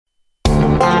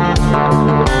Party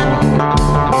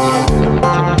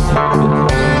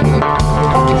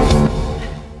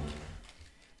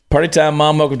time,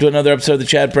 Mom. Welcome to another episode of the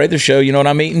Chad Prather Show. You know what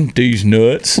I'm eating? These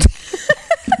nuts.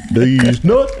 These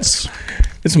nuts.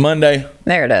 It's Monday.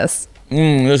 There it is.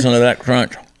 Listen to that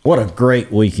crunch. What a great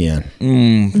weekend.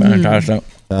 Fantastic.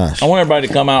 Gosh. I want everybody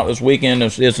to come out this weekend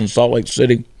and see us in Salt Lake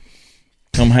City.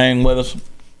 Come hang with us. You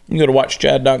can go to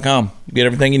watchchad.com. Get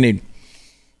everything you need.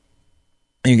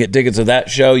 You can get tickets to that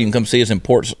show. You can come see us in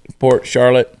Port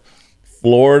Charlotte,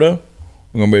 Florida.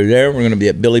 We're going to be there. We're going to be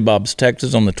at Billy Bob's,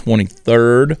 Texas on the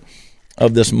 23rd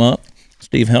of this month.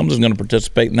 Steve Helms is going to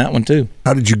participate in that one, too.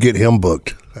 How did you get him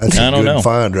booked? That's a good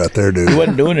find right there, dude. He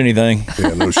wasn't doing anything.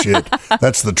 Yeah, no shit.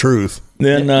 That's the truth.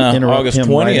 Then August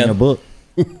 20th,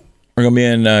 we're going to be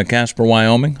in Casper,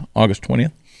 Wyoming, August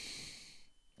 20th.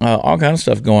 All kinds of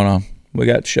stuff going on. We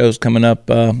got shows coming up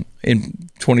in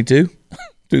 2022.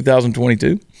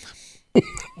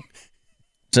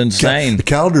 It's insane. The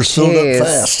calendar's filled up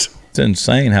fast. It's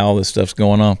insane how all this stuff's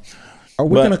going on. Are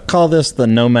we going to call this the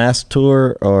No Mask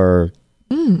Tour or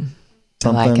something? I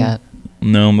like it.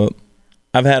 No, but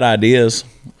I've had ideas.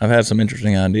 I've had some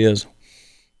interesting ideas.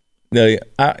 What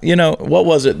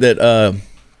was it that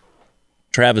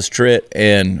Travis Tritt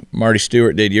and Marty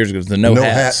Stewart did years ago? It was the No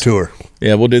Hat Tour.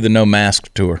 Yeah, we'll do the No Mask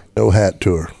Tour. No Hat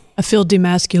Tour. I feel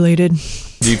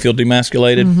demasculated. Do you feel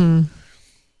demasculated? Mm-hmm.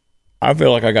 I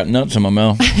feel like I got nuts in my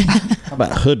mouth. How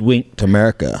about Hoodwinked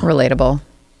America? Relatable.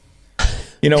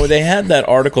 You know, they had that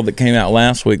article that came out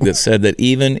last week that said that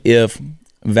even if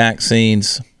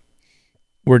vaccines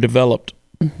were developed,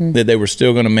 that they were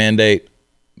still going to mandate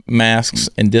masks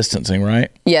and distancing, right?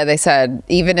 Yeah, they said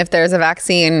even if there's a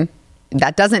vaccine,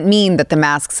 that doesn't mean that the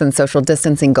masks and social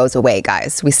distancing goes away,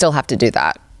 guys. We still have to do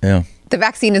that. Yeah. The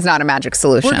vaccine is not a magic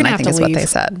solution, I think is what they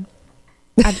said.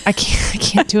 I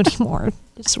can't do it anymore.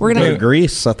 We're gonna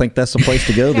Greece. I think that's the place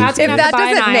to go.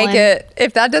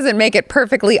 If that doesn't make it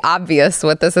perfectly obvious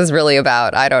what this is really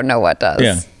about, I don't know what does.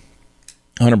 Yeah,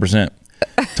 100%.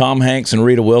 Tom Hanks and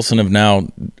Rita Wilson have now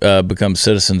become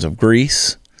citizens of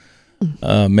Greece.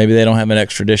 Maybe they don't have an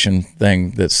extradition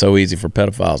thing that's so easy for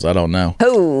pedophiles. I don't know.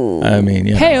 Oh, I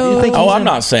mean, I'm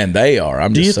not saying they are.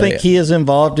 Do you think he is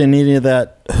involved in any of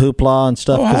that hoopla and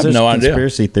stuff? I have no idea.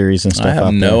 Conspiracy theories and stuff. I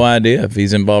have no idea if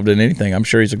he's involved in anything. I'm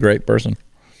sure he's a great person.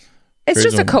 It's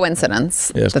just a coincidence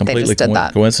that they just did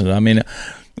that. Coincidence. I mean,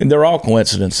 they're all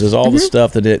coincidences. All the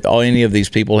stuff that any of these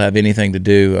people have anything to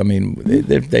do. I mean,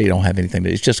 they don't have anything to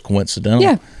do. It's just coincidental.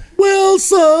 Yeah.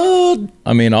 Wilson.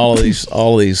 I mean, all these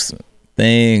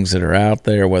things that are out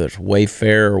there, whether it's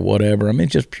Wayfair or whatever. I mean,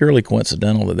 it's just purely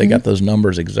coincidental that they got those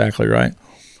numbers exactly right.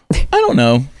 I don't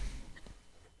know.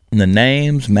 And the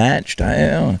names matched.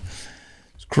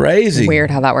 It's crazy. Weird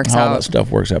how that works out. How that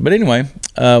stuff works out. But anyway,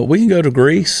 we can go to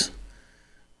Greece.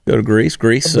 Greece.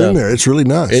 I've been there. It's really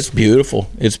nice. It's beautiful.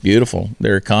 It's beautiful.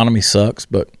 Their economy sucks,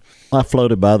 but I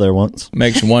floated by there once.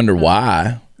 Makes you wonder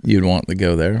why you'd want to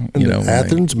go there.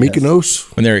 Athens,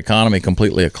 Mykonos. When their economy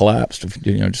completely collapsed,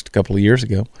 just a couple of years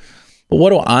ago. But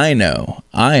what do I know?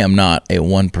 I am not a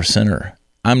 1%er.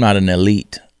 I'm not an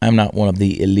elite. I'm not one of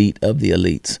the elite of the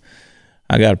elites.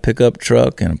 I got a pickup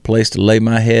truck and a place to lay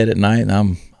my head at night,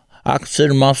 and I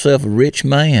consider myself a rich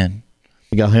man.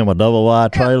 You got him a double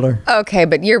wide trailer? Okay,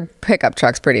 but your pickup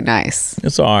truck's pretty nice.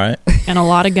 It's all right. And a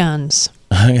lot of guns.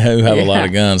 I have a lot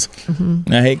of guns.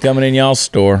 Mm-hmm. I hate coming in y'all's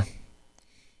store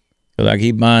because I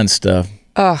keep buying stuff.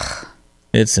 Ugh.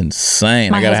 It's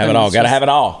insane. I got to have it all. Got to have it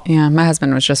all. Yeah, my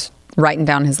husband was just writing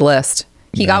down his list.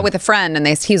 He got with a friend, and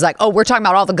he's like, oh, we're talking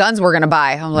about all the guns we're going to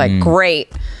buy. I'm like,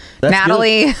 great. That's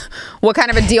Natalie, good. What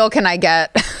kind of a deal can I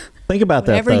get? Think about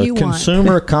that, though.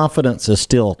 Consumer confidence is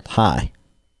still high.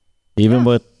 Even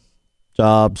with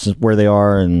jobs where they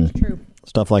are and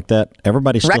stuff like that.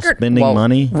 Everybody's still spending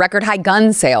money. Record high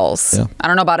gun sales. Yeah. I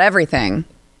don't know about everything,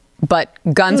 but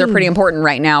guns are pretty important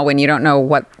right now when you don't know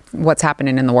what's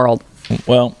happening in the world.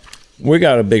 Well, we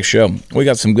got a big show. We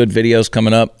got some good videos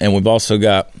coming up, and we've also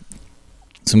got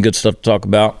some good stuff to talk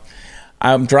about.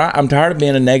 I'm tired of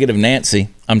being a negative Nancy.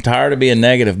 I'm tired of being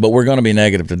negative, but we're going to be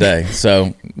negative today.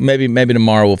 So maybe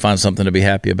tomorrow we'll find something to be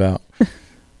happy about.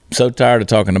 So tired of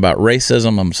talking about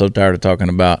racism. I'm so tired of talking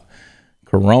about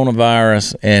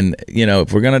coronavirus. And,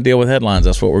 if we're going to deal with headlines,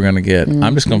 that's what we're going to get. Mm-hmm.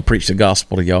 I'm just going to preach the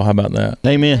gospel to y'all. How about that?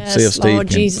 Amen. Yes, see if Steve Lord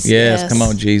can. Jesus. Yes, come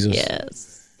on, Jesus.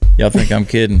 Yes. Y'all think I'm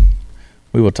kidding?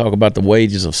 We will talk about the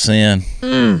wages of sin,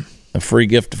 the free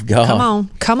gift of God.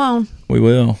 Come on. We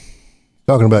will.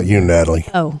 Talking about you, Natalie.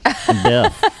 Oh.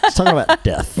 Death. Let's talk about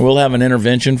death. We'll have an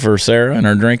intervention for Sarah and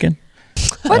her drinking.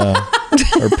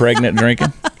 Her pregnant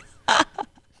drinking.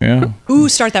 Yeah. Ooh,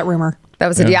 start that rumor. That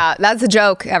was that's a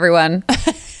joke, everyone.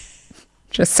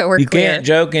 Just so we're you clear. You can't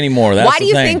joke anymore. That's Why do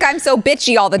you think I'm so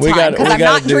bitchy all the time? Because I'm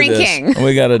not drinking.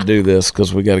 We got to do this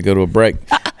because we got to go to a break.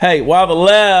 Hey, while the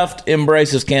left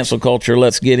embraces cancel culture,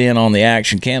 let's get in on the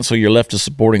action. Cancel your leftist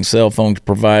supporting cell phone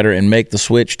provider and make the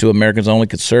switch to America's only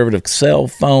conservative cell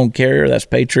phone carrier. That's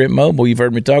Patriot Mobile. You've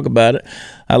heard me talk about it.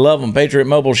 I love them. Patriot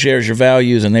Mobile shares your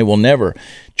values, and they will never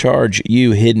charge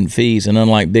you hidden fees. And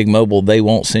unlike Big Mobile, they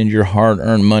won't send your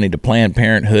hard-earned money to Planned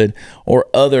Parenthood or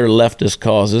other leftist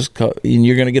causes. And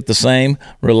you're going to get the same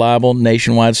reliable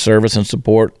nationwide service and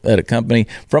support at a company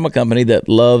that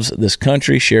loves this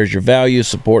country, shares your values,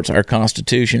 supports our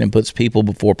Constitution, and puts people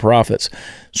before profits.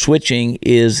 Switching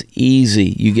is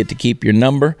easy. You get to keep your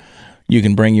number. You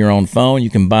can bring your own phone. You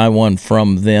can buy one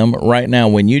from them. Right now,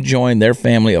 when you join their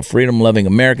family of freedom-loving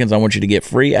Americans, I want you to get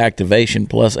free activation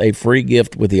plus a free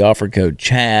gift with the offer code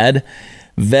CHAD.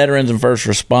 Veterans and first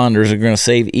responders are going to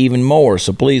save even more,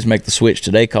 so please make the switch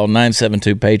today. Call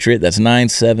 972-PATRIOT. That's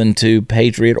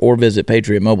 972-PATRIOT, or visit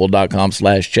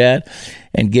patriotmobile.com/Chad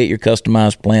and get your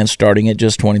customized plan starting at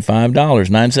just $25.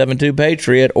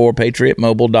 972-PATRIOT or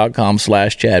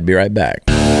patriotmobile.com/Chad. Be right back.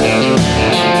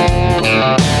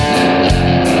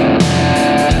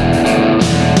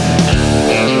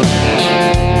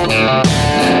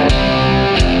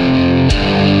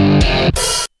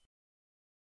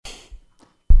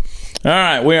 All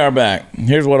right, we are back.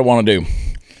 Here's what I want to do.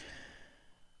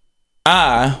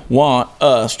 I want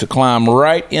us to climb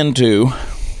right into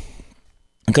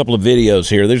a couple of videos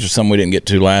here. These are some we didn't get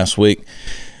to last week.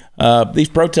 These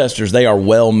protesters, they are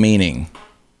well-meaning.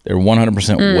 They're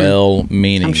 100%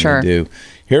 well-meaning. I'm sure. They do.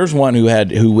 Here's one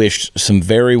who wished some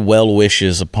very well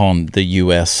wishes upon the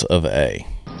U.S. of A.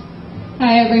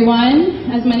 Hi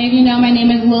everyone. As many of you know, my name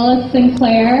is Lilith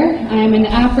Sinclair. I'm an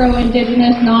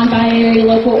Afro-Indigenous, non-binary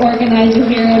local organizer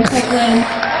here in Portland,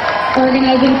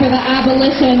 organizing for the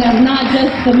abolition of not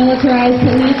just the militarized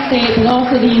police state, but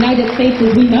also the United States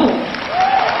as we know it.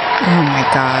 Oh my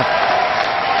God.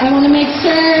 I want to make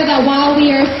sure that while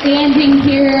we are standing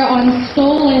here on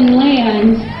stolen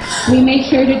land, we make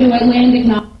sure to do a land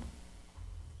acknowledgement.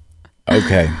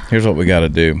 Okay, here's what we got to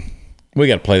do. We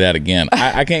got to play that again.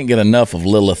 I can't get enough of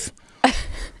Lilith.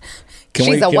 Can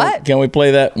we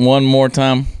play that one more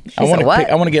time? I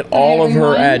want to get all of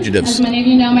her adjectives. As many of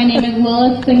you know, my name is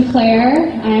Lilith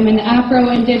Sinclair. I'm an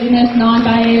Afro-Indigenous,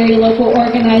 non-binary local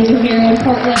organizer here in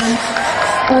Portland,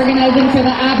 organizing for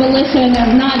the abolition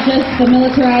of not just the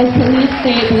militarized police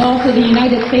state, but also the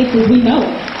United States as we know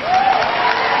it.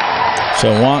 So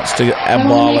wants to abolish. I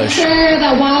want to make sure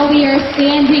that while we are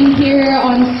standing here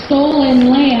on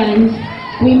stolen land,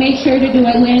 we make sure to do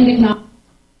a land acknowledgement.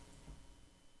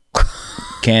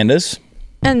 Candace?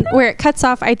 And where it cuts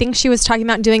off, I think she was talking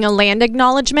about doing a land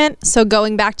acknowledgement. So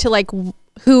going back to like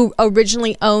who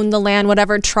originally owned the land,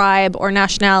 whatever tribe or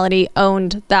nationality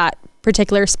owned that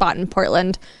particular spot in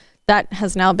Portland that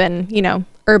has now been,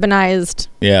 urbanized.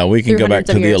 Yeah, we can go back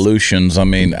to the Aleutians. I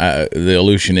mean, the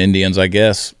Aleutian Indians, I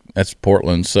guess. That's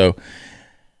Portland. So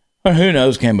who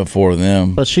knows came before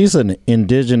them. But she's an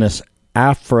indigenous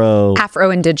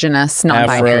Afro-Indigenous,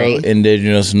 non-binary.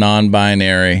 Afro-Indigenous,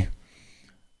 non-binary.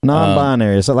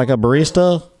 Non-binary. Is it like a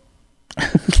barista?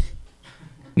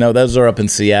 No, those are up in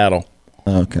Seattle.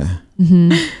 Okay.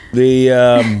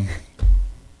 Mm-hmm.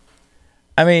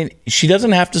 I mean, she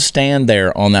doesn't have to stand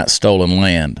there on that stolen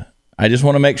land. I just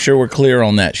want to make sure we're clear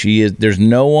on that. There's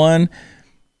no one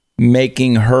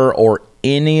making her or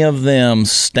any of them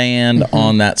stand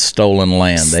on that stolen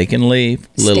land. They can leave.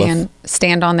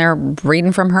 Stand on there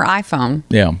reading from her iPhone.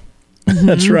 Yeah,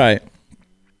 that's right.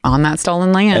 On that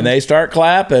stolen land. And they start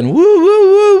clapping. Woo, woo,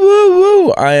 woo, woo,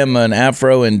 woo. I am an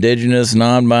Afro-Indigenous,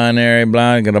 non-binary,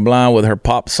 blah, blah, blah, with her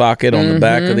pop socket on the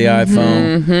back of the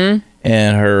iPhone.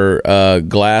 And her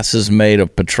glasses made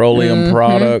of petroleum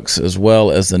products, as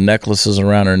well as the necklaces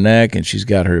around her neck. And she's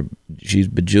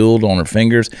bejeweled on her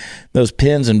fingers. Those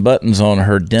pins and buttons on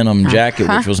her denim jacket,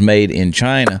 which was made in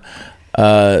China,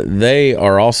 they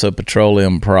are also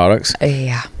petroleum products.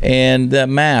 Yeah. And the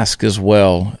mask as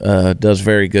well does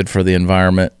very good for the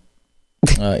environment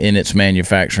in its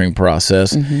manufacturing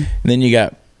process. And then you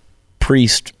got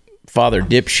priest Father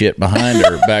Dipshit behind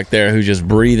her back there who's just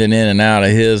breathing in and out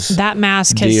of his that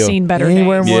mask deal. has seen better days.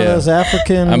 Wearing one of those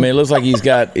African. I mean, it looks like he's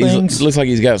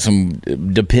got some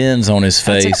depends on his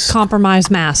face. That's a compromised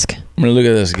mask. I mean, look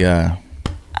at this guy.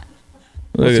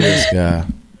 Look at this guy.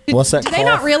 What's that? Did they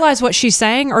not realize what she's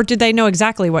saying, or did they know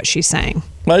exactly what she's saying?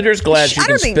 Well, they're just glad she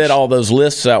can spit all those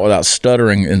lists out without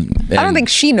stuttering. And I don't think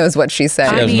she knows what she's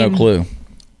saying. She has no clue.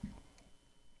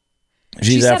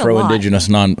 She's Afro-Indigenous,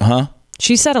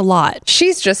 She said a lot.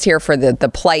 She's just here for the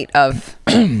plight of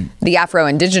the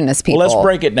Afro-Indigenous people. Well, let's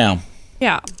break it down.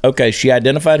 Yeah. Okay, she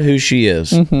identified who she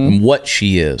is and what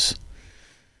she is.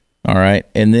 All right.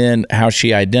 And then how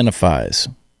she identifies.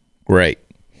 Great.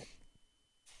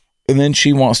 And then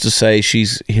she wants to say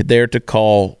she's there to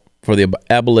call for the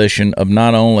abolition of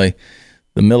not only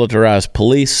the militarized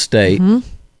police state.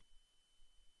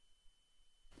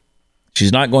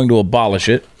 She's not going to abolish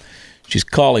it. She's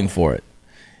calling for it.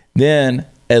 Then,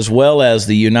 as well as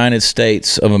the United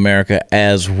States of America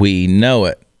as we know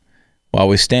it, while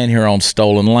we stand here on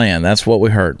stolen land. That's what we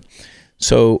heard.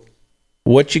 So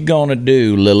what you going to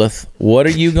do, Lilith? What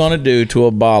are you going to do to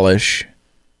abolish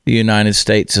the United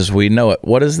States as we know it?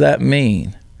 What does that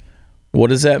mean? What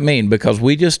does that mean? Because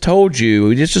we just told you,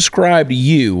 we just described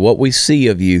you, what we see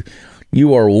of you.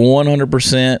 You are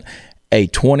 100% a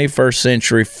 21st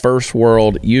century, first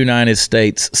world United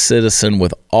States citizen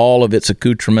with all of its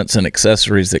accoutrements and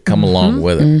accessories that come along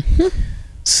with it.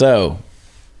 So,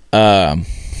 good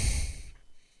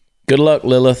luck,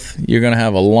 Lilith. You're going to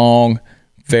have a long,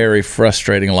 very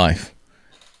frustrating life.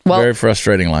 Well, very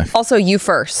frustrating life. Also, you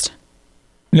first.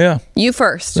 Yeah. You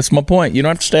first. That's my point. You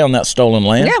don't have to stay on that stolen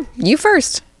land. Yeah, you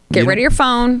first. Get rid of your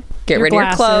phone. Get rid of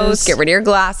your clothes. Get rid of your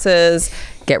glasses.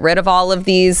 Get rid of all of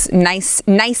these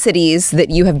niceties that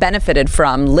you have benefited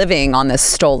from living on this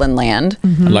stolen land.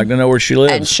 I'd like to know where she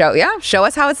lives. And show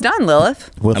us how it's done,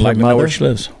 Lilith. With I'd like to know where she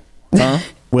lives. Huh?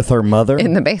 With her mother?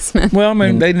 In the basement. Well, I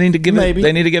mean, they need to give it.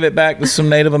 They need to give it back to some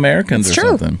Native Americans or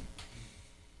something.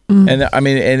 And I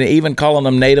mean, and even calling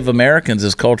them Native Americans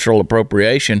is cultural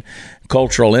appropriation,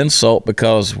 cultural insult,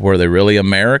 because were they really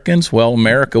Americans? Well,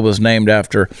 America was named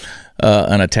after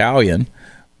an Italian,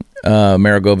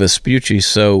 Amerigo Vespucci.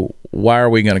 So why are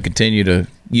we going to continue to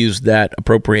use that,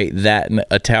 appropriate that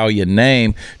Italian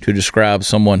name to describe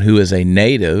someone who is a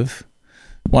native?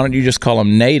 Why don't you just call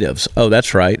them natives? Oh,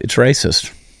 that's right. It's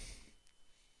racist.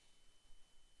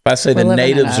 If I say the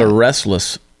natives are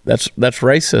restless, that's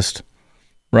racist.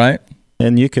 Right?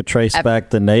 And you could trace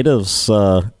back the natives'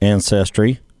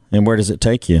 ancestry, and where does it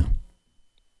take you?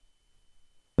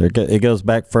 It goes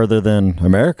back further than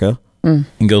America.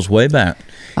 It goes way back.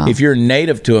 If you're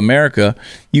native to America,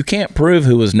 you can't prove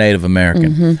who was Native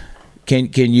American. Can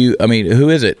you? I mean, who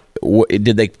is it?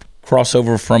 Did they cross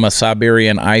over from a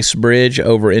Siberian ice bridge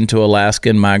over into Alaska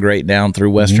and migrate down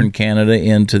through Western Canada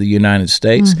into the United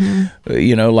States?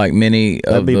 You know, like many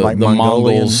of the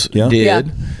Mongols did. Yeah.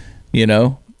 You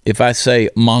know, if I say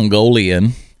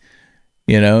Mongolian,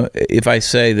 you know, if I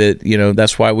say that, you know,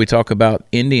 that's why we talk about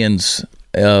Indians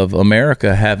of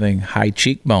America having high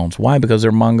cheekbones. Why? Because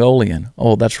they're Mongolian.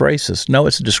 Oh, that's racist. No,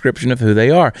 it's a description of who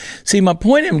they are. See, my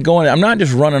point I'm not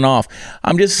just running off.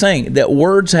 I'm just saying that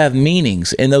words have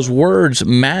meanings, and those words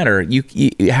matter.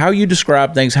 How you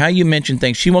describe things, how you mention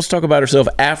things. She wants to talk about herself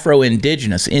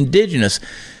Afro-Indigenous. Indigenous.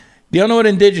 Do y'all know what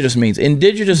indigenous means?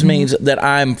 Indigenous means that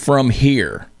I'm from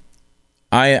here.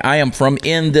 I am from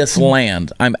in this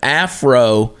land. I'm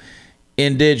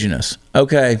Afro-Indigenous.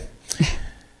 Okay.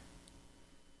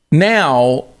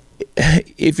 Now,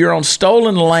 if you're on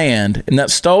stolen land, and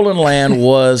that stolen land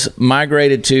was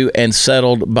migrated to and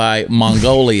settled by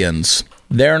Mongolians,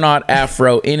 they're not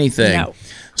Afro anything. No.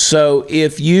 So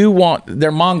if you want,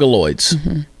 they're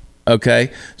Mongoloids.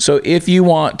 Okay. So if you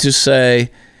want to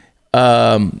say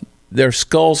their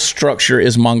skull structure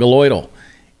is Mongoloidal,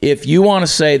 if you want to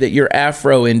say that you're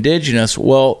Afro-Indigenous,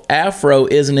 well, Afro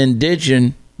is an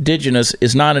indigenous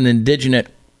is not an indigenous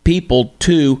people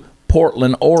to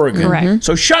Portland, Oregon. Correct.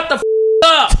 So shut the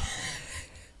up.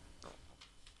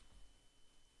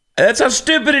 That's how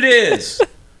stupid it is.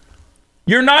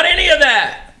 You're not any of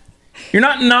that. You're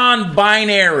not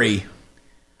non-binary.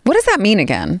 What does that mean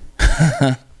again?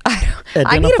 I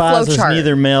need a flow chart. As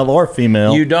neither male or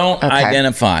female. You don't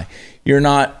identify. You're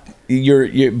not.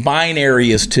 Your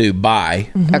binary is two, bi.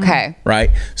 Okay.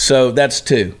 Right? So that's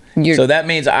two. So that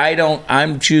means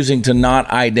I'm choosing to not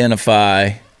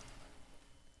identify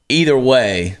either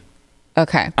way.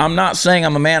 Okay. I'm not saying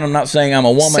I'm a man. I'm not saying I'm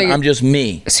a woman. So I'm just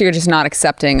me. So you're just not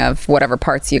accepting of whatever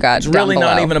parts you got. It's really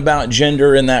not even about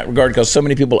gender in that regard, because so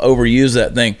many people overuse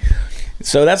that thing.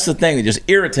 So that's the thing that just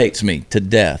irritates me to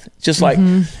death. It's just like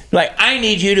I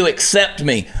need you to accept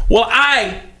me. Well,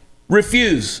 I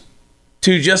refuse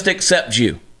to just accept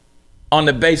you on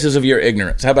the basis of your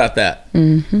ignorance. How about that?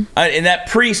 And that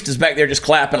priest is back there just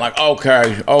clapping like,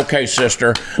 okay,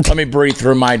 sister, let me breathe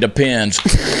through my depends.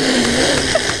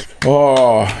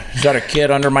 Oh, is that a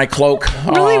kid under my cloak?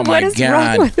 Really, oh, my God.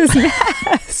 Wrong with his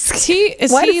mask?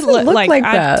 Why does he look like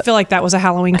that? I feel like that was a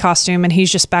Halloween costume, and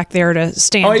he's just back there to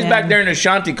stand. Oh, he's back there in his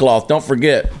shanty cloth. Don't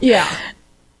forget. Yeah.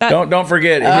 Don't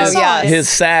forget his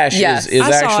sash is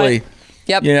actually,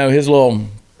 Yep. you know, his little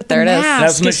There it is.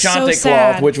 That's an Ashanti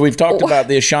cloth, which we've talked about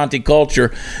the Ashanti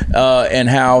culture and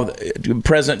how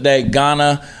present day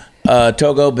Ghana,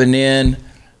 Togo, Benin,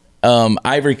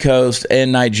 Ivory Coast,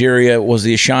 and Nigeria was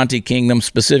the Ashanti kingdom,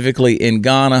 specifically in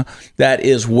Ghana. That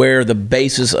is where the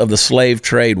basis of the slave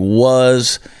trade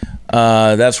was.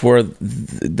 That's where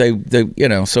they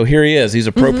so here he is. He's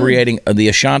appropriating the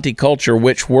Ashanti culture,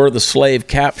 which were the slave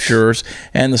capturers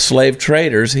and the slave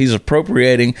traders. He's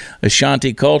appropriating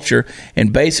Ashanti culture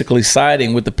and basically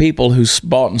siding with the people who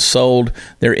bought and sold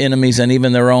their enemies and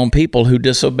even their own people who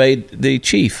disobeyed the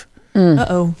chief.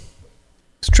 Uh-oh.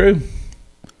 It's true.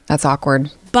 That's awkward.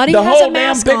 Buddy the has whole a damn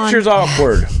mask picture's on.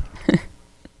 awkward.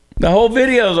 The whole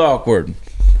video's awkward.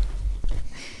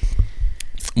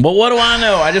 But what do I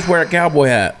know? I just wear a cowboy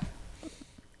hat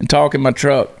and talk in my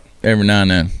truck every now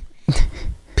and then.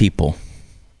 People.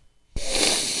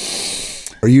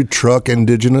 Are you truck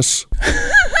indigenous?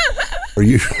 Are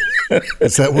you?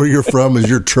 Is that where you're from? Is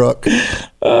your truck?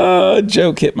 A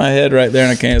joke hit my head right there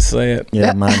and I can't say it.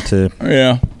 Yeah, mine too.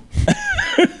 Yeah.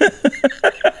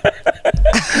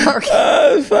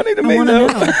 It's funny to me though.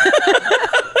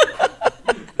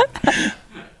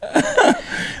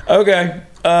 Okay.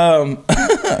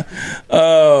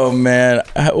 Oh man,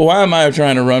 why am I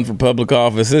trying to run for public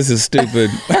office? This is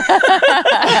stupid.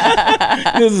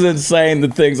 This is insane, the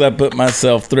things I put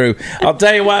myself through. I'll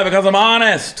tell you why, because I'm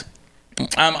honest.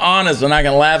 I'm honest, and I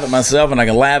can laugh at myself and I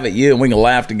can laugh at you and we can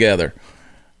laugh together.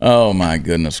 Oh my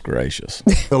goodness gracious.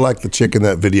 I feel like the chick in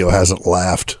that video hasn't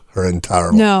laughed her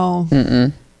entire life. No.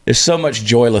 There's so much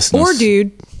joylessness. Or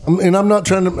dude. And I'm not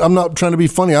trying to be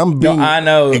funny. I'm being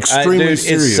extremely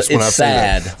serious when I say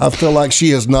that. I feel like she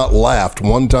has not laughed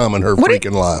one time in her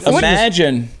freaking life.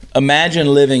 Imagine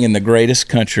living in the greatest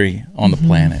country on the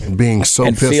planet and being so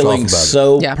and pissed feeling off about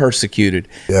so it. persecuted,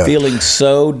 feeling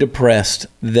so depressed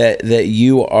that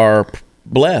you are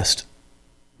blessed.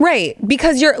 Right,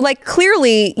 because you're like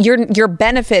clearly you're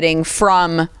benefiting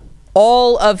from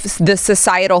all of the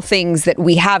societal things that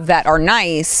we have that are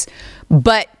nice,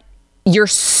 but you're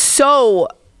so,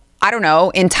 I don't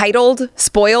know, entitled,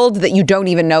 spoiled that you don't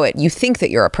even know it. You think that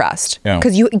you're oppressed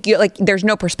because you like there's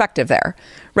no perspective there,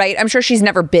 right? I'm sure she's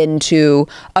never been to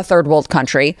a third world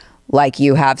country like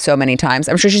you have so many times.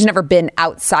 I'm sure she's never been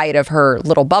outside of her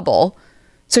little bubble,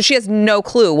 so she has no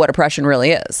clue what oppression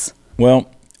really is.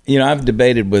 Well, you know, I've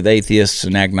debated with atheists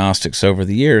and agnostics over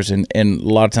the years, and a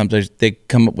lot of times they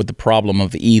come up with the problem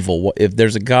of evil. If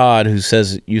there's a God who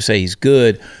says, you say he's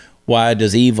good, why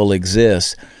does evil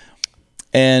exist?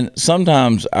 And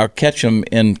sometimes I'll catch them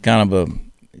in kind of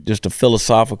just a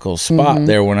philosophical spot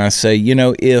there when I say, you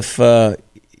know,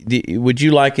 would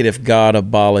you like it if God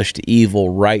abolished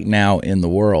evil right now in the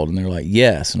world? And they're like,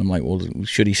 yes. And I'm like, well,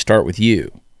 should he start with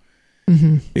you?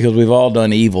 Because we've all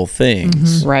done evil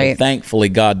things. Right. But thankfully,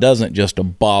 God doesn't just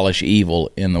abolish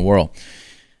evil in the world.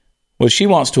 Well, she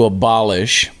wants to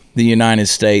abolish the United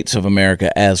States of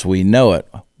America as we know it.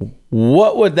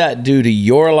 What would that do to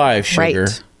your life, Sugar,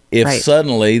 if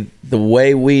suddenly the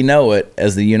way we know it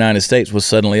as the United States was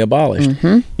suddenly abolished?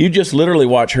 You just literally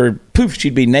watch her, poof,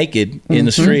 she'd be naked in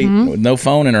the street with no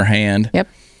phone in her hand. Yep.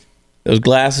 Those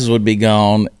glasses would be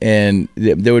gone and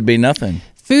there would be nothing.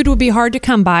 Food would be hard to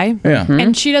come by. Yeah.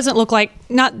 And she doesn't look like,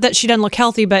 not that she doesn't look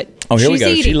healthy, but here we she's go.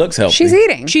 eating. She looks healthy. She's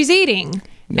eating. She's eating.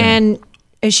 Yeah. And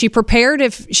is she prepared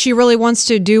if she really wants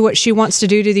to do what she wants to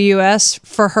do to the U.S.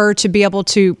 for her to be able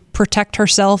to protect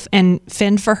herself and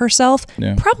fend for herself?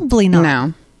 Yeah. Probably not.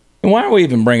 No. And why are we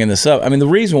even bringing this up? I mean, the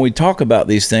reason we talk about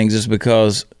these things is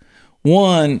because,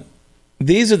 one,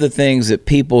 these are the things that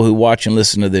people who watch and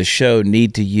listen to this show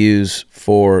need to use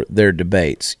for their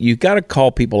debates. You've got to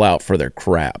call people out for their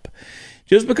crap.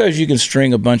 Just because you can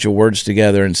string a bunch of words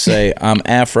together and say, I'm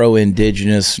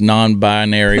Afro-Indigenous,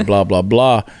 non-binary, blah, blah,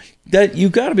 blah, that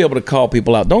you've got to be able to call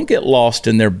people out. Don't get lost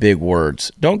in their big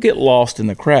words. Don't get lost in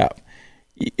the crap.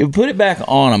 You put it back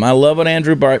on them. I love what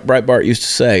Andrew Breitbart used to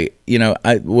say. You know,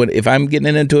 if I'm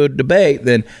getting into a debate,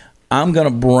 then I'm going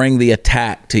to bring the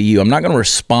attack to you. I'm not going to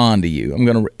respond to you. I'm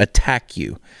going to attack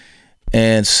you.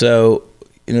 And so,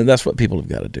 you know, that's what people have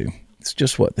got to do. It's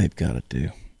just what they've got to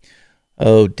do.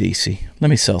 Oh, DC, let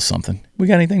me sell something. We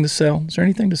got anything to sell? Is there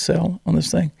anything to sell on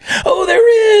this thing? Oh,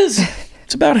 there is.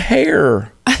 It's about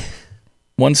hair.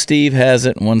 One Steve has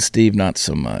it, and one Steve not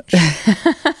so much.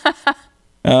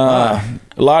 A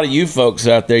lot of you folks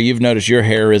out there, you've noticed your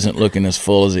hair isn't looking as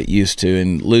full as it used to,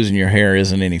 and losing your hair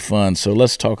isn't any fun. So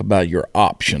let's talk about your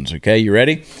options, okay? You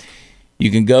ready?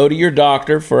 You can go to your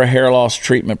doctor for a hair loss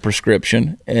treatment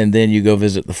prescription, and then you go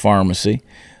visit the pharmacy.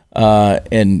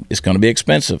 And it's going to be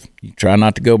expensive. You try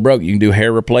not to go broke. You can do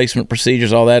hair replacement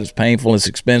procedures, all that. It's painful. It's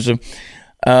expensive.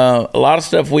 A lot of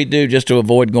stuff we do just to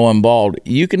avoid going bald.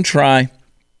 You can try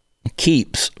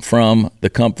Keeps from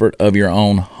the comfort of your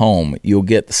own home. You'll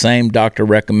get the same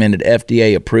doctor-recommended,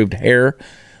 FDA-approved hair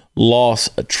loss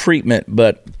treatment,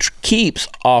 but Keeps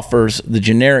offers the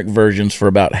generic versions for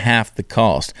about half the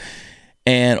cost.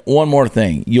 And one more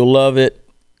thing, you'll love it.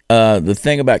 The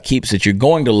thing about Keeps that you're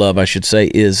going to love, I should say,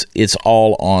 is it's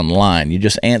all online. You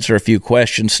just answer a few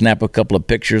questions, snap a couple of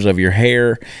pictures of your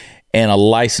hair, and a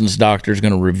licensed doctor is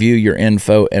going to review your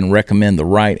info and recommend the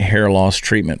right hair loss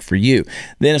treatment for you.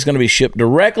 Then it's going to be shipped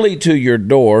directly to your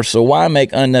door, so why make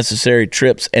unnecessary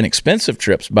trips, and expensive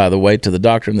trips, by the way, to the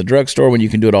doctor and the drugstore when you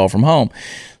can do it all from home?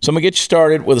 So I'm going to get you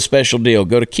started with a special deal.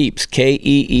 Go to Keeps,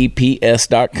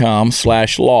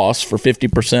 KEEPS.com/loss for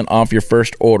 50% off your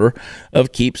first order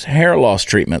of Keeps hair loss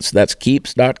treatments. That's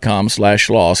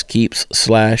Keeps.com/loss,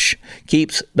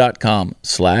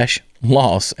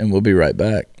 Keeps.com/loss, and we'll be right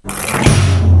back.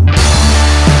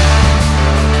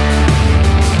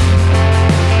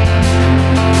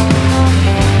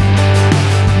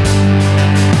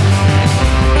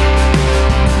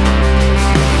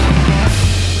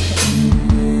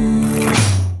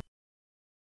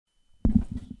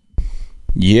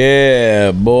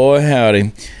 Yeah, boy,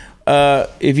 howdy.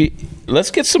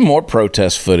 Let's get some more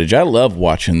protest footage. I love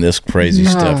watching this crazy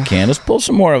stuff, Candace. Pull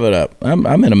some more of it up.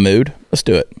 I'm in a mood. Let's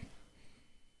do it.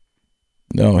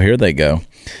 Oh, here they go.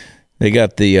 They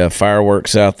got the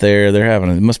fireworks out there. They're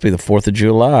having, it must be the 4th of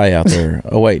July out there.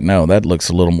 Oh, wait, no, that looks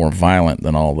a little more violent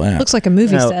than all that. Looks like a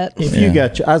movie set. If you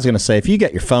got, I was going to say, if you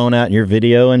got your phone out and you're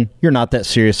videoing, you're not that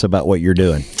serious about what you're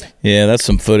doing. Yeah, that's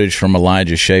some footage from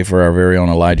Elijah Schaefer, our very own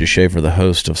Elijah Schaefer, the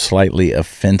host of Slightly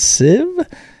Offensive.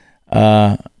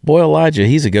 Boy, Elijah,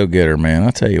 he's a go-getter, man.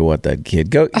 I'll tell you what, that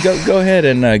kid. Go ahead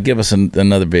and give us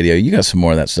another video. You got some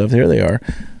more of that stuff. Here they are.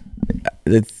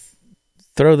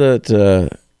 Throw the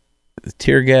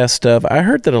tear gas stuff. I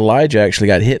heard that Elijah actually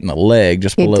got hit in the leg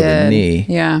just below the knee.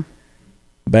 Yeah.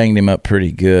 Banged him up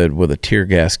pretty good with a tear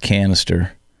gas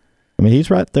canister. I mean, he's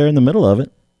right there in the middle of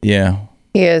it. Yeah.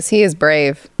 He is. He is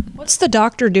brave. What's the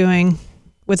doctor doing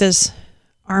with his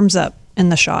arms up in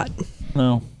the shot?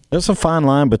 No. There's a fine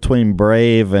line between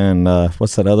brave and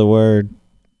what's that other word?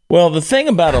 Well, the thing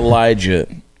about Elijah,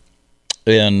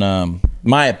 in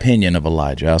my opinion of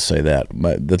Elijah, I'll say that.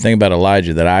 But the thing about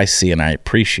Elijah that I see and I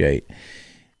appreciate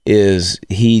is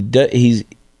he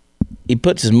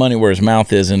puts his money where his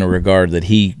mouth is in a regard that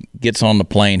he gets on the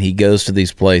plane, he goes to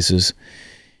these places.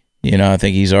 You know, I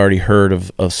think he's already heard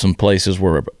of some places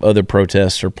where other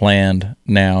protests are planned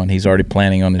now, and he's already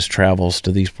planning on his travels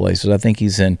to these places. I think he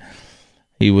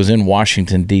was in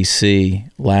Washington, D.C.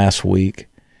 last week,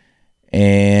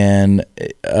 and,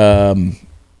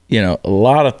 you know, a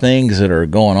lot of things that are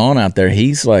going on out there.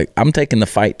 He's like, I'm taking the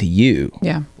fight to you.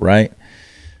 Yeah. Right?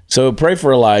 So pray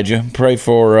for Elijah. Pray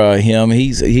for him.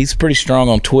 He's pretty strong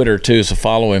on Twitter, too, so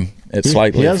follow him. It's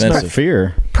Slightly Offensive. He has no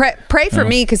fear. Pray for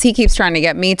me, because he keeps trying to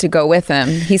get me to go with him.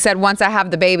 He said, once I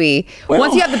have the baby,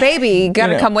 once you have the baby, you got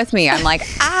to come with me. I'm like,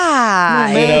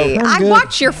 I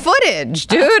watch your footage,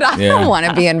 dude. I don't want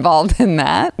to be involved in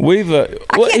that. I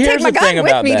can't take my gun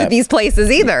with me to these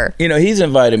places either. You know, he's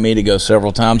invited me to go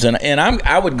several times, and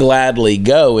I would gladly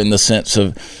go in the sense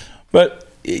of, but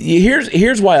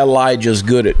here's why Elijah's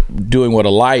good at doing what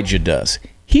Elijah does.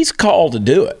 He's called to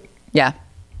do it. Yeah.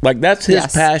 Like, that's his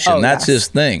passion. That's his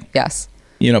thing. Yes.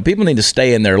 You know, people need to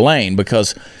stay in their lane,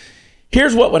 because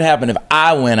here's what would happen if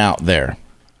I went out there.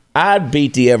 I'd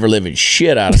beat the ever-living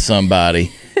shit out of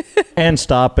somebody. And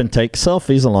stop and take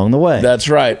selfies along the way. That's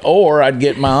right. Or I'd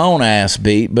get my own ass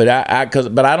beat, but I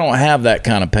don't have that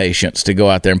kind of patience to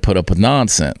go out there and put up with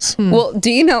nonsense. Well,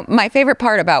 do you know, my favorite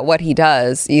part about what he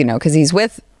does, you know, because he's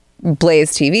with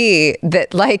Blaze TV,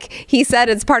 that, like, he said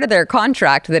it's part of their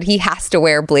contract that he has to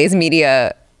wear Blaze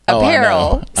Media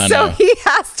apparel. I know. So he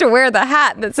has to wear the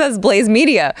hat that says Blaze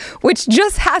Media, which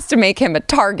just has to make him a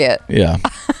target. Yeah.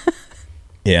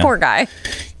 Yeah. Poor guy.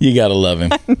 You gotta love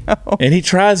him. I know. And he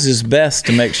tries his best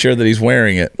to make sure that he's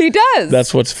wearing it. He does.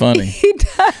 That's what's funny. He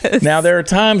does. Now, there are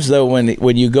times, though,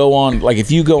 when you go on, like,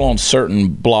 if you go on certain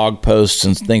blog posts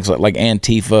and things like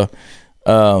Antifa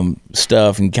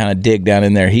stuff, and kind of dig down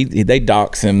in there, they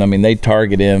dox him. I mean, they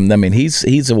target him. I mean,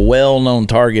 he's a well-known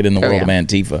target in the world of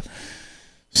Antifa.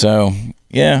 So,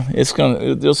 yeah,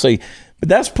 you'll see. But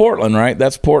that's Portland, right?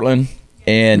 That's Portland.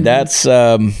 And that's,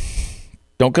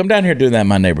 don't come down here and do that in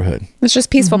my neighborhood. It's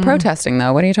just peaceful protesting,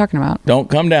 though. What are you talking about? Don't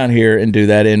come down here and do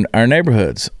that in our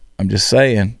neighborhoods. I'm just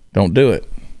saying, don't do it.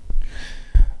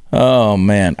 Oh,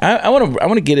 man. I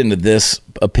want to get into this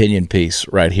opinion piece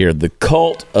right here. The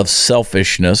cult of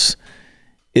selfishness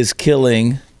is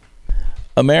killing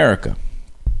America.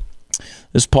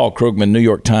 This is Paul Krugman, New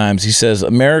York Times. He says,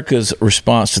 America's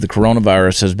response to the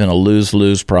coronavirus has been a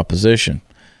lose-lose proposition.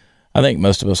 I think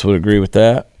most of us would agree with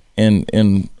that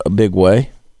in a big way.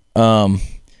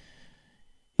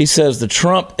 He says the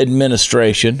Trump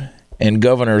administration and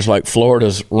governors like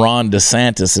Florida's Ron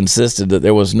DeSantis insisted that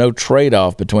there was no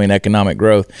trade-off between economic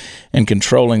growth and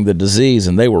controlling the disease,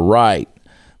 and they were right,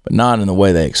 but not in the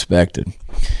way they expected.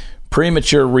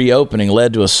 Premature reopening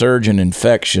led to a surge in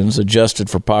infections. Adjusted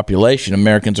for population,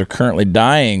 Americans are currently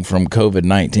dying from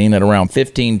COVID-19 at around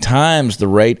 15 times the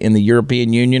rate in the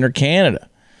European Union or Canada.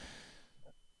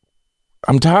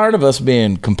 I'm tired of us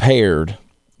being compared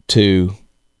to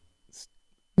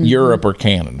Europe or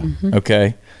Canada,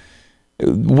 okay?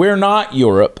 We're not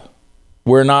Europe.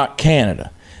 We're not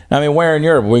Canada. I mean, where in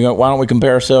Europe? Why don't we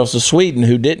compare ourselves to Sweden,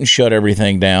 who didn't shut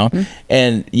everything down,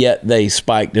 and yet they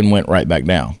spiked and went right back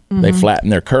down. They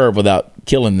flattened their curve without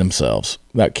killing themselves,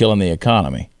 without killing the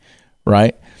economy,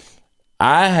 right?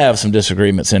 I have some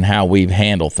disagreements in how we've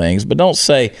handled things, but don't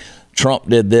say Trump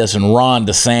did this and Ron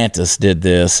DeSantis did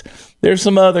this. There's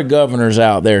some other governors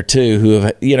out there, too, who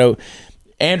have,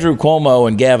 Andrew Cuomo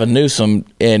and Gavin Newsom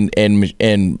and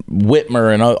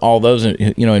Whitmer and all those,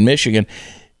 in Michigan,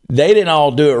 they didn't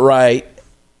all do it right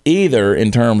either in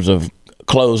terms of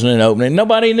closing and opening.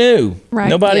 Nobody knew. Right.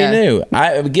 Nobody knew.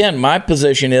 Again, my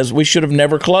position is we should have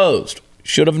never closed.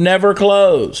 Should have never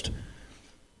closed.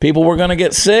 People were going to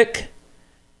get sick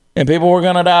and people were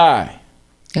going to die.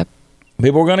 Yep.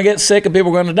 People were going to get sick and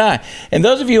people were going to die. And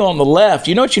those of you on the left,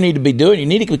 you know what you need to be doing? You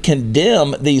need to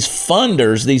condemn these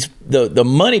funders, the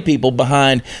money people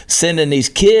behind sending these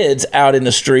kids out in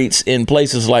the streets in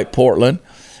places like Portland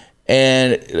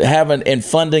and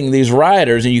funding these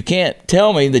rioters, and you can't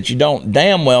tell me that you don't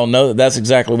damn well know that that's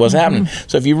exactly what's happening.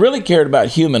 So if you really cared about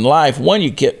human life, one,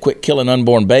 you quit killing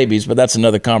unborn babies, but that's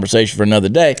another conversation for another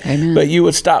day. Amen. But you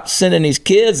would stop sending these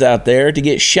kids out there to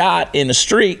get shot in the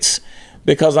streets,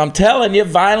 because I'm telling you,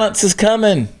 violence is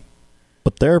coming.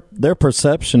 But their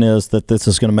perception is that this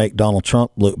is going to make Donald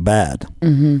Trump look bad.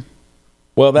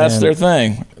 Well, that's their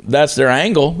thing. That's their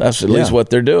angle. That's at least what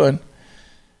they're doing.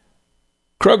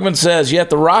 Krugman says, yet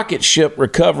the rocket ship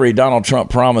recovery Donald Trump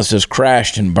promised has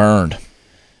crashed and burned.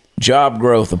 Job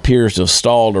growth appears to have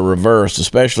stalled or reversed,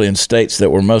 especially in states that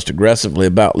were most aggressively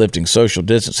about lifting social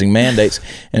distancing mandates,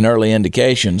 and early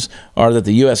indications are that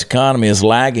the U.S. economy is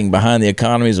lagging behind the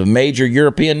economies of major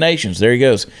European nations. There he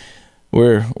goes.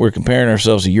 We're comparing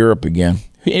ourselves to Europe again.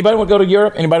 Anybody want to go to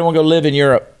Europe? Anybody want to go live in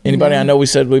Europe? Anybody? I know we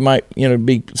said we might,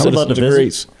 be citizens of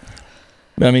Greece.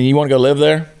 I mean, you want to go live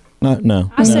there?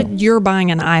 No. I said you're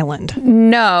buying an island.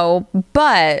 No,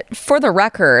 but for the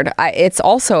record, it's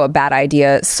also a bad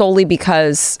idea solely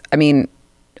because,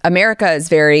 America is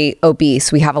very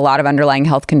obese. We have a lot of underlying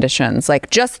health conditions. Like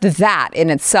just that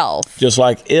in itself. Just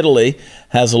like Italy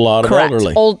has a lot of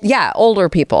elderly. Older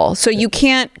people. So you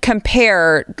can't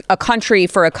compare a country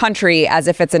for a country as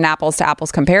if it's an apples to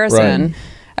apples comparison.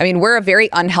 Right. We're a very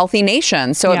unhealthy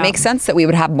nation. So it makes sense that we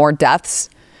would have more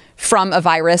deaths from a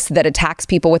virus that attacks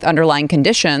people with underlying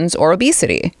conditions or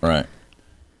obesity. Right.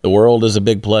 The world is a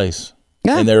big place.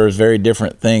 Yeah. And there is very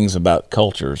different things about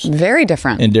cultures. Very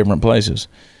different. In different places.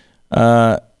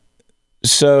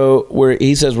 So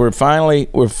he says we're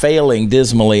failing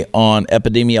dismally on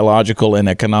epidemiological and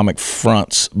economic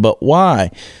fronts. But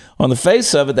why? On the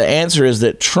face of it, the answer is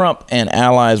that Trump and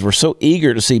allies were so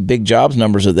eager to see big jobs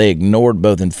numbers that they ignored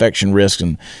both infection risks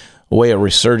and the way a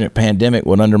resurgent pandemic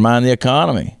would undermine the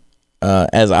economy.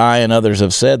 As I and others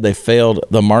have said, they failed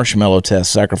the marshmallow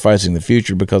test, sacrificing the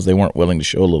future because they weren't willing to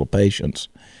show a little patience.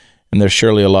 And there's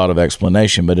surely a lot of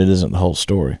explanation, but it isn't the whole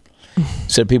story.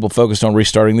 Said people focused on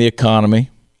restarting the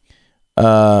economy.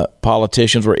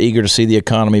 Politicians were eager to see the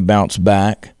economy bounce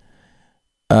back.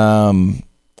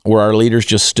 Were our leaders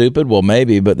just stupid? Well,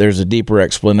 maybe, but there's a deeper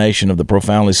explanation of the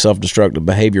profoundly self-destructive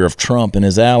behavior of Trump and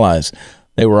his allies.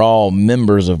 They were all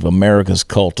members of America's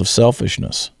cult of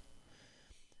selfishness.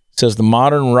 Says the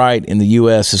modern right in the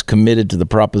U.S. is committed to the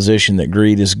proposition that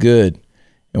greed is good,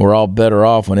 and we're all better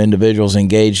off when individuals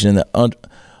engaged in the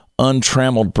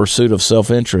untrammeled pursuit of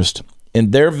self-interest.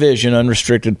 In their vision,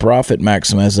 unrestricted profit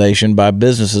maximization by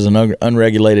businesses and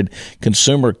unregulated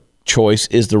consumer choice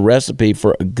is the recipe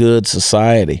for a good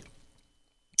society.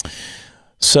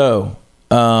 So,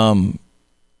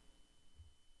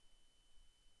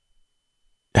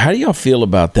 how do y'all feel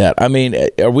about that?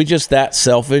 Are we just that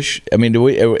selfish?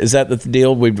 Is that the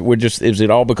deal? Is it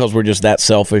all because we're just that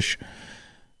selfish?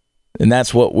 And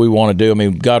that's what we want to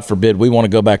do. God forbid we want to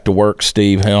go back to work,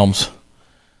 Steve Helms.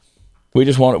 We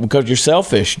just want it because you're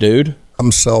selfish, dude.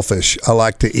 I'm selfish. I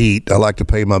like to eat. I like to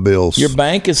pay my bills. Your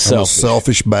bank is selfish. I'm a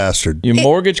selfish bastard. Your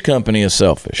mortgage company is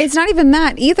selfish. It's not even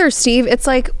that either, Steve. It's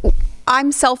like,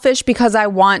 I'm selfish because I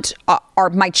want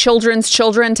my children's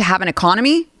children to have an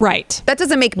economy. Right. That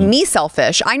doesn't make me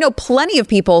selfish. I know plenty of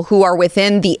people who are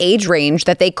within the age range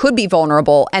that they could be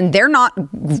vulnerable, and they're not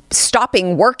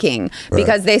stopping working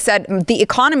because they said the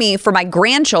economy for my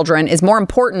grandchildren is more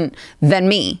important than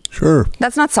me. Sure.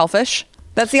 That's not selfish.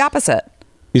 That's the opposite.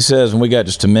 He says, and we got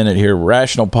just a minute here,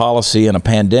 rational policy in a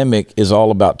pandemic is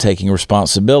all about taking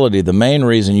responsibility. The main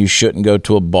reason you shouldn't go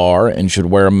to a bar and should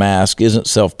wear a mask isn't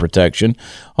self-protection,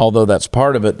 although that's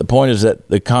part of it. The point is that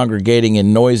the congregating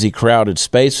in noisy, crowded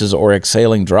spaces or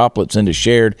exhaling droplets into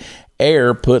shared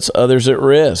air puts others at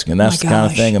risk. And that's the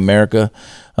kind of thing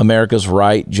America's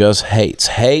right just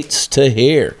hates to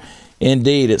hear.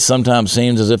 Indeed, it sometimes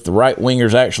seems as if the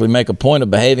right-wingers actually make a point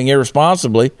of behaving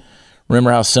irresponsibly.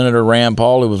 Remember how Senator Rand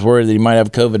Paul, who was worried that he might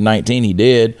have COVID-19, he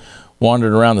did,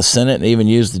 wandered around the Senate and even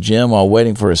used the gym while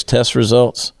waiting for his test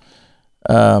results.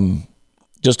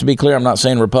 Just to be clear, I'm not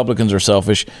saying Republicans are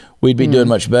selfish. We'd be doing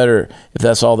much better if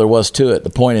that's all there was to it. The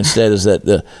point instead is that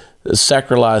the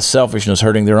sacralized selfishness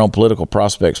hurting their own political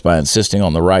prospects by insisting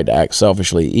on the right to act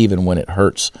selfishly even when it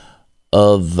hurts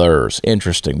others.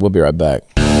 Interesting. We'll be right back.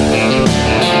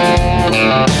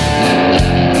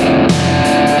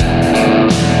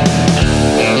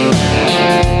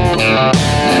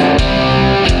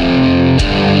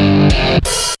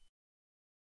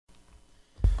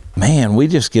 Man, we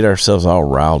just get ourselves all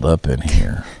riled up in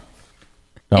here.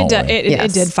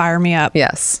 It did fire me up.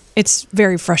 Yes. It's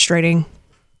very frustrating.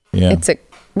 Yeah.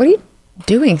 What are you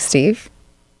doing, Steve?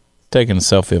 Taking a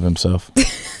selfie of himself.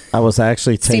 I was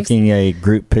actually taking a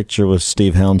group picture with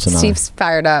Steve Helms and Steve's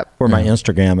fired up. For my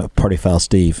Instagram at Party Foul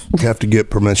Steve. You have to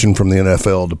get permission from the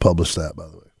NFL to publish that, by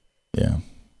the way. Yeah.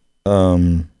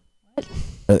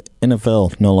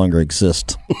 NFL no longer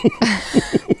exists.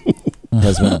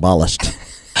 Has been abolished.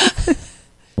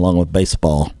 Along with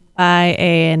baseball. By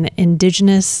an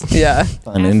indigenous,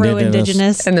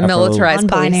 Afro-indigenous, and the militarized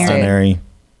binary.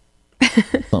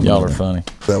 Y'all are funny.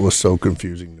 That was so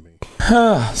confusing to me.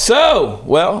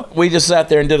 We just sat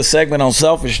there and did a segment on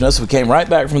selfishness. We came right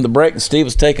back from the break, and Steve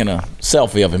was taking a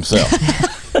selfie of himself.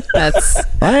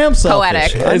 I am selfish.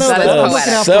 Poetic. That is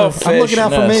poetic. I'm looking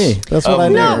out for me. That's what I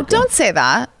do. No, don't say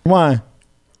that. Why?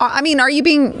 I mean, are you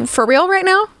being for real right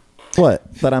now?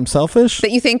 What? That I'm selfish?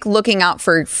 That you think looking out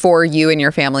for you and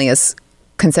your family is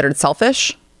considered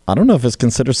selfish? I don't know if it's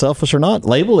considered selfish or not.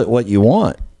 Label it what you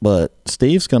want, but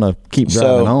Steve's going to keep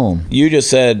driving on. You just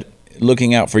said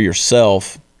looking out for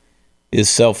yourself is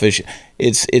selfish.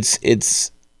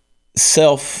 It's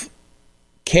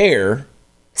self-care.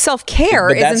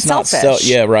 Self-care isn't selfish.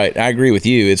 Yeah, right. I agree with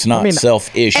you. It's not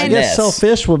selfish. I guess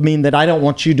selfish would mean that I don't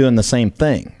want you doing the same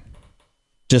thing.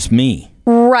 Just me.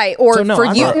 Right. Or so for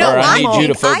you. I need you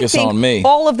to focus on me.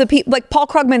 All of the people, like Paul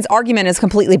Krugman's argument is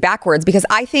completely backwards because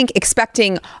I think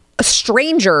expecting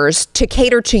strangers to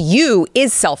cater to you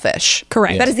is selfish.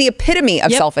 Correct. That is the epitome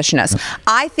of selfishness.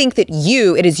 I think that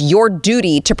it is your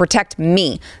duty to protect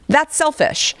me. That's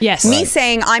selfish. Yes. Me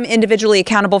saying I'm individually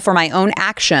accountable for my own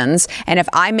actions, and if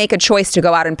I make a choice to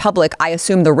go out in public, I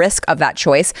assume the risk of that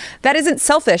choice. That isn't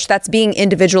selfish. That's being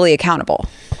individually accountable.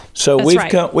 So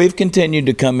we've continued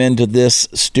to come into this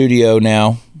studio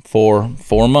now for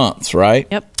 4 months, right?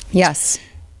 Yep. Yes.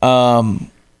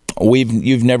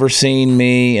 You've never seen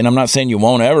me, and I'm not saying you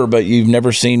won't ever, but you've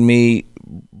never seen me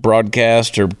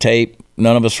broadcast or tape.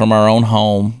 None of us from our own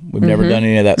home. We've never done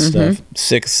any of that stuff.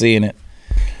 Sick of seeing it.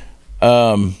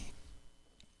 We're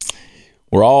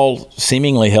all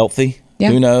seemingly healthy.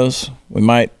 Yeah. Who knows? We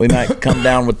might come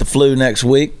down with the flu next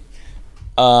week.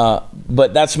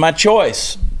 But that's my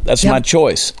choice. That's my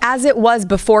choice. As it was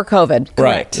before COVID. Correct.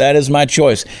 Right. That is my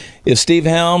choice. If Steve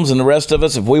Helms and the rest of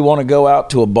us, if we want to go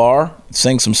out to a bar,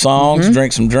 sing some songs,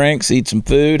 drink some drinks, eat some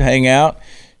food, hang out,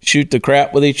 shoot the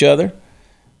crap with each other,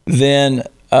 then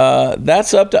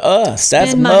that's up to us.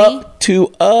 That's up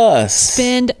to us.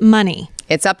 Spend money.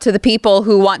 It's up to the people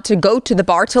who want to go to the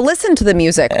bar to listen to the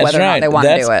music, whether or not they want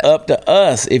to do it. That's up to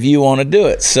us if you want to do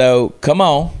it. So come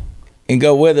on and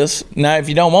go with us. Now, if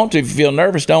you don't want to, if you feel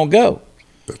nervous, don't go.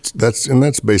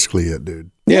 That's basically it, dude.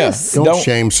 Yes. Don't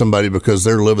shame somebody because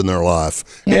they're living their life.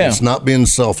 Yeah. It's not being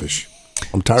selfish.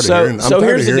 I'm tired of hearing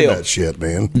that shit,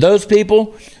 man. Those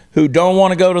people who don't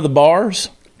want to go to the bars,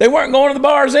 they weren't going to the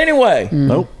bars anyway.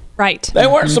 Nope. Right. They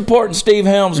weren't supporting Steve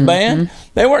Helms' band.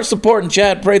 They weren't supporting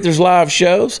Chad Prather's live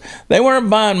shows. They weren't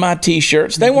buying my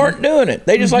T-shirts. They weren't doing it.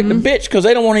 They just like to bitch because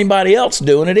they don't want anybody else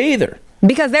doing it either.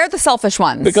 Because they're the selfish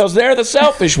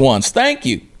ones. Thank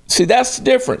you. See, that's the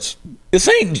difference. This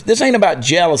ain't about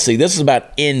jealousy. This is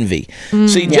about envy.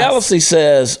 See, jealousy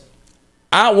says,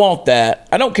 I want that.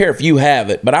 I don't care if you have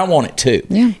it, but I want it too.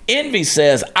 Yeah. Envy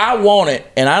says, I want it,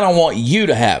 and I don't want you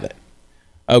to have it.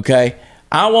 Okay?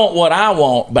 I want what I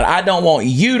want, but I don't want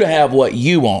you to have what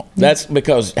you want. That's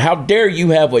because how dare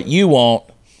you have what you want,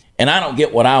 and I don't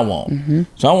get what I want.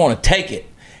 So I want to take it.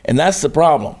 And that's the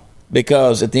problem.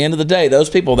 Because at the end of the day, those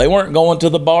people, they weren't going to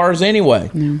the bars anyway.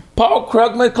 Paul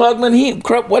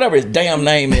Krugman, whatever his damn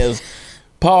name is,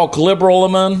 Paul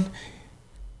Kliberman,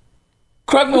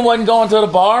 Krugman wasn't going to the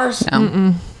bars.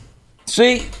 No.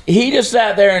 See, he just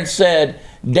sat there and said,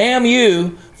 damn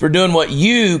you for doing what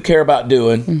you care about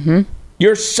doing.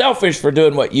 You're selfish for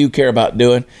doing what you care about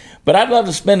doing. But I'd love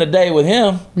to spend a day with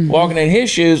him, walking in his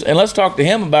shoes, and let's talk to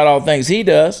him about all the things he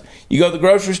does. You go to the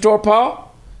grocery store, Paul?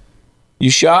 You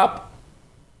shop?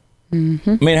 I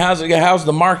mean, how's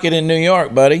the market in New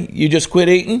York, buddy? You just quit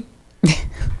eating? I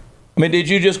mean, did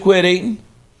you just quit eating?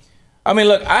 I mean,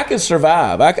 look, I could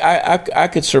survive. I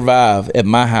could survive at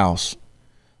my house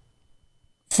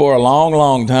for a long,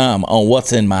 long time on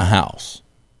what's in my house.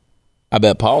 I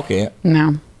bet Paul can't.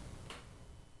 No.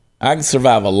 I can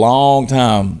survive a long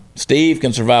time. Steve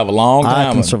can survive a long time.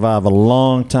 I can survive a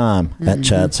long time at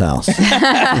Chad's house.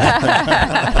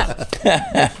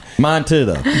 Mine too,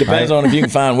 though. Depends on if you can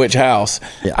find which house.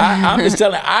 Yeah. I'm just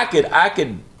telling you, I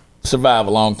could survive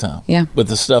a long time with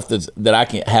the stuff that I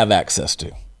can't have access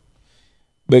to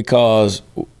because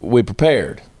we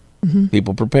prepared.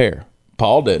 People prepare.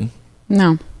 Paul didn't.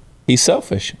 No. He's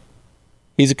selfish.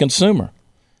 He's a consumer.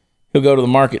 He'll go to the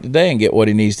market today and get what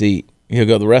he needs to eat. He'll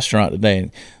go to the restaurant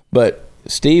today. But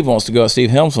Steve Helms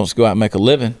wants to go out and make a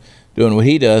living doing what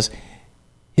he does.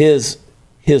 His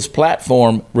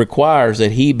platform requires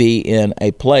that he be in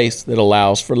a place that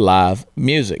allows for live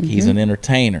music. He's an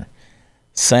entertainer.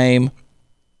 Same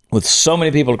with so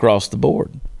many people across the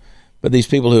board. But these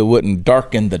people who wouldn't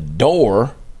darken the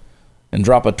door and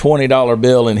drop a $20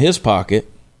 bill in his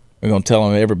pocket are going to tell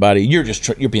him, everybody, you're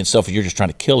being selfish. You're just trying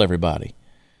to kill everybody.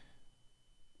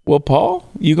 Well, Paul,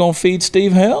 you going to feed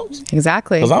Steve Helms?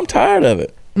 Exactly. Because I'm tired of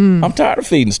it. I'm tired of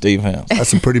feeding Steve Helms.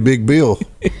 That's a pretty big bill.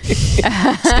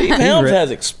 Steve Helms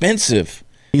has expensive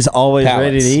He's always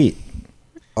palates. ready to eat.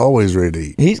 Always ready to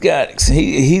eat.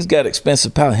 He's got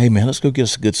expensive palate. Hey, man, let's go get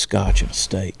us a good scotch and a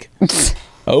steak.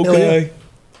 Okay.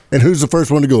 And who's the first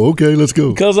one to go? Okay, let's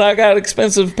go. Because I got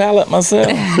expensive palate myself.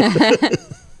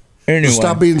 Anyway.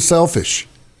 Stop being selfish.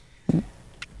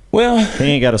 Well, he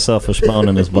ain't got a selfish bone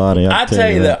in his body. I tell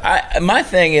you that. My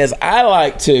thing is, I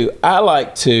like to, I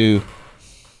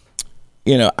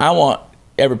want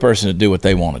every person to do what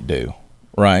they want to do,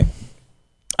 right?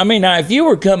 I mean, now, if you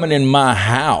were coming in my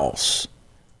house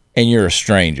and you're a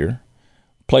stranger,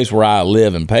 place where I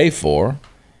live and pay for,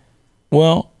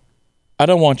 well, I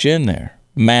don't want you in there,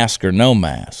 mask or no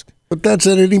mask. But that's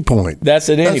at any point. That's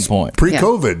at any point.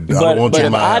 Pre-COVID, yeah. I don't want you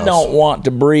in my house. I don't want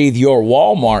to breathe your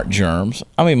Walmart germs.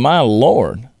 I mean, my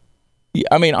Lord.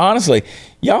 I mean, honestly,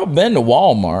 y'all been to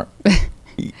Walmart.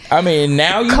 I mean,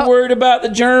 now you're worried about the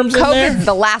germs in there? COVID's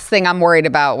the last thing I'm worried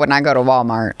about when I go to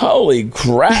Walmart. Holy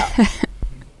crap.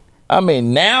 I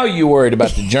mean, now you're worried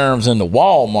about the germs in the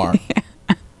Walmart.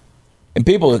 And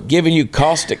people are giving you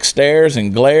caustic stares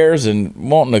and glares and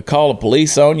wanting to call the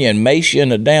police on you and mace you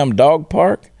in a damn dog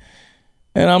park.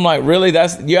 And I'm like, really?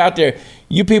 You're out there.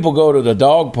 You people go to the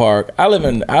dog park. I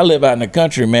live out in the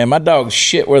country, man. My dogs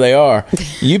shit where they are.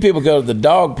 You people go to the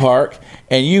dog park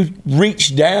and you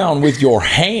reach down with your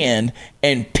hand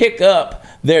and pick up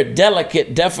their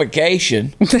delicate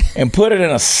defecation and put it in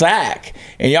a sack.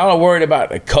 And y'all are worried about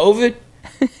the COVID?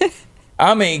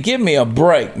 I mean, give me a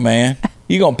break, man.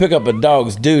 You're going to pick up a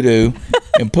dog's doo-doo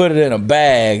and put it in a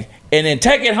bag and then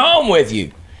take it home with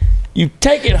you. You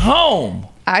take it home.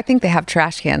 I think they have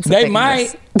trash cans. They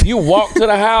might. You walk to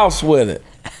the house with it.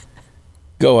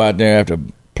 Go out there after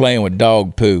playing with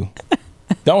dog poo.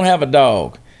 Don't have a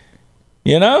dog.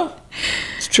 You know?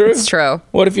 It's true. It's true.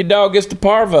 What if your dog gets the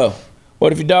parvo?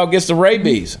 What if your dog gets the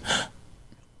rabies?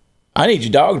 I need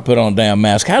your dog to put on a damn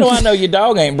mask. How do I know your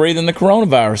dog ain't breathing the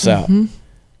coronavirus out?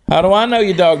 How do I know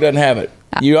your dog doesn't have it?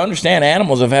 You understand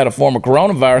animals have had a form of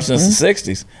coronavirus since the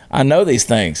 60s. I know these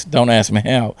things. Don't ask me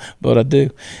how, but I do.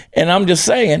 And I'm just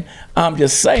saying, how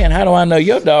do I know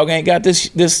your dog ain't got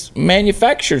this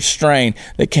manufactured strain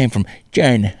that came from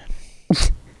China?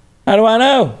 How do I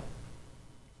know?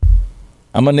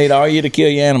 I'm going to need all you to kill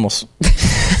your animals.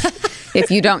 If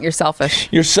you don't, you're selfish.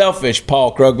 You're selfish,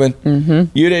 Paul Krugman.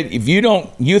 If you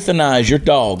don't euthanize your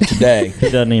dog today, he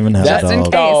doesn't even have a dog.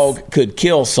 That dog could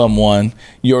kill someone.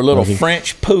 Your little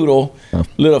French poodle,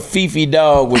 little Fifi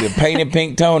dog with the painted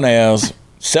pink toenails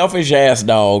selfish ass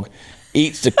dog,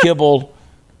 eats the kibble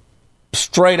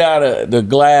straight out of the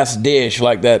glass dish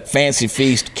like that Fancy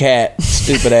Feast cat,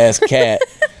 stupid ass cat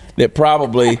that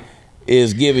probably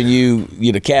is giving you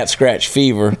the cat scratch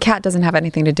fever. The cat doesn't have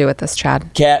anything to do with this,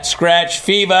 Chad. Cat scratch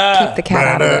fever. Keep the cat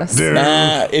out of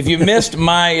this. If you missed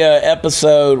my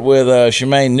episode with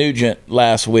Shemaine Nugent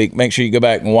last week, make sure you go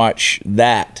back and watch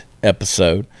that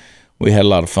episode. We had a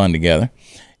lot of fun together.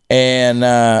 And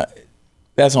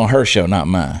that's on her show, not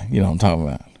mine. You know what I'm talking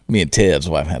about. Me and Ted's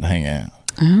wife had to hang out.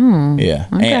 Oh. Yeah.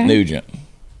 Okay. Aunt Nugent.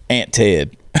 Aunt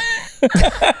Ted.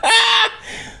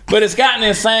 But it's gotten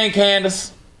insane,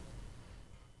 Candace.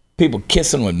 People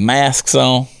kissing with masks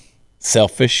on.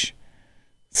 Selfish.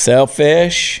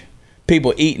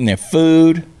 People eating their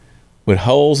food with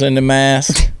holes in the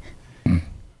mask.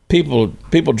 People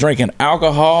drinking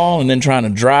alcohol and then trying to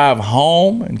drive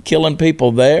home and killing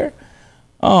people there.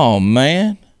 Oh,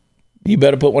 man. You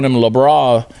better put one of them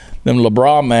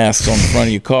LeBron masks on the front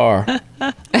of your car.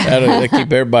 That'll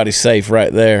keep everybody safe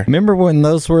right there. Remember when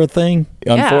those were a thing?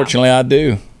 Unfortunately, I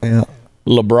do. Yeah.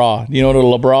 LeBron. You know what a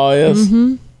LeBron is?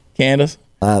 Mm-hmm. Candace?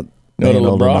 You know what a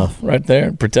LeBron right there?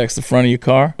 It protects the front of your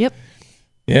car. Yep.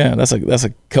 Yeah, that's a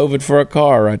COVID for a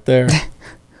car right there.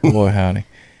 Boy, howdy.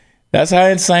 That's how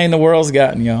insane the world's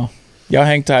gotten, y'all. Y'all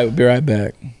hang tight. We'll be right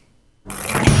back.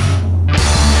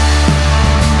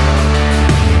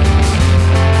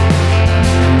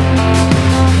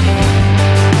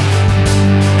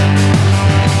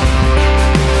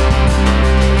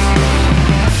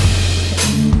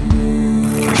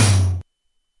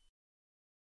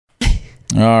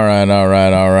 All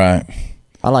right.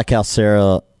 I like how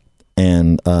Sarah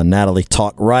and Natalie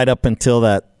talk right up until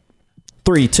that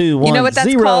 3, 2, 1, 0. You know what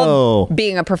that's called?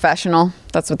 Being a professional.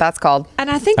 That's what that's called. And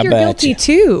I think you're guilty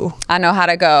too. I know how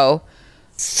to go.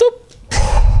 Soup.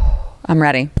 I'm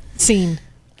ready. Scene.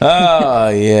 Oh,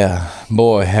 yeah.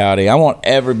 Boy, howdy. I want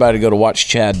everybody to go to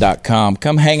watchchad.com.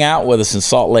 Come hang out with us in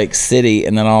Salt Lake City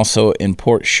and then also in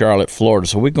Port Charlotte, Florida.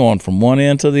 So we're going from one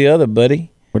end to the other,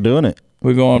 buddy. We're doing it.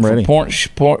 We're going we're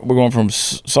going from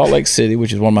Salt Lake City,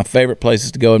 which is one of my favorite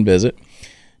places to go and visit,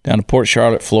 down to Port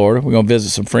Charlotte, Florida. We're going to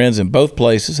visit some friends in both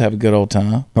places, have a good old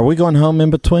time. Are we going home in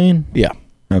between? Yeah.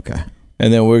 Okay.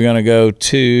 And then we're going to go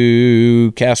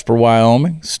to Casper,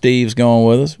 Wyoming. Steve's going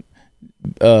with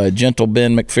us. Gentle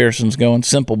Ben McPherson's going.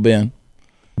 Simple Ben.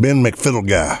 Ben McFiddle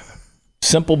guy.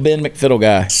 Simple Ben McFiddle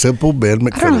guy. Simple Ben McFiddle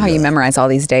guy. I don't know how you memorize all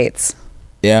these dates.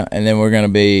 Yeah, and then we're going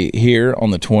to be here on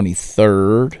the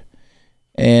 23rd.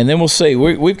 And then we'll see.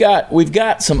 We've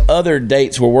got some other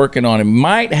dates we're working on. It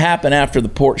might happen after the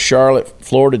Port Charlotte,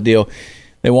 Florida deal.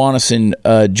 They want us in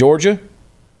Georgia,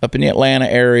 up in the Atlanta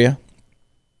area.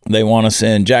 They want us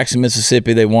in Jackson,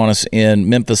 Mississippi. They want us in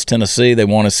Memphis, Tennessee. They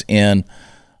want us in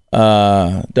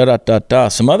some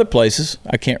other places.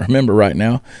 I can't remember right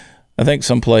now. I think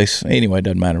someplace. Anyway, it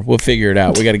doesn't matter. We'll figure it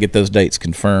out. We got to get those dates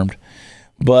confirmed.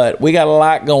 But we got a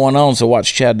lot going on, so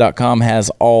WatchChad.com has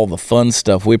all the fun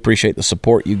stuff. We appreciate the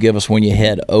support you give us when you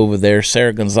head over there.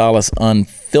 Sarah Gonzalez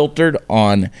Unfiltered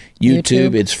on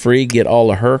YouTube. It's free. Get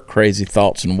all of her crazy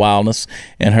thoughts and wildness.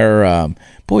 And her,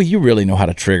 boy, you really know how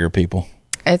to trigger people.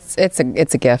 It's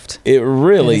a gift. It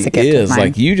really is.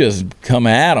 Like, you just come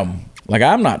at them. Like,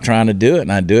 I'm not trying to do it,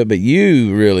 and I do it, but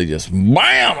you really just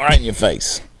bam right in your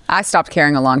face. I stopped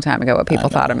caring a long time ago what people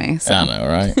thought of me. So. I know,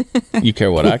 right? You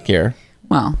care what I care.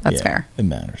 Well, that's fair. It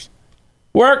matters.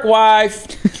 Work wife.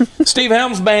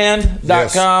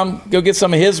 SteveHelmsBand.com. Yes. Go get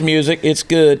some of his music. It's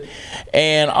good.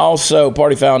 And also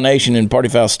Party Foul Nation and Party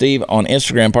Foul Steve on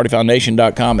Instagram,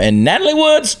 partyfoulnation.com. And Natalie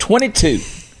Woods 22.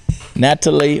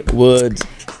 Natalie Woods.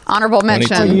 Honorable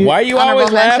mention. Why are you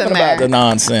always laughing about the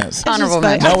nonsense? Honorable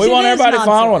mention. No, we want everybody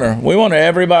following her. We want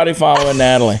everybody following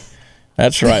Natalie.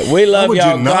 That's right. We love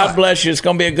y'all. God bless you. It's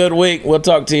going to be a good week. We'll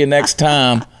talk to you next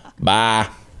time. Bye.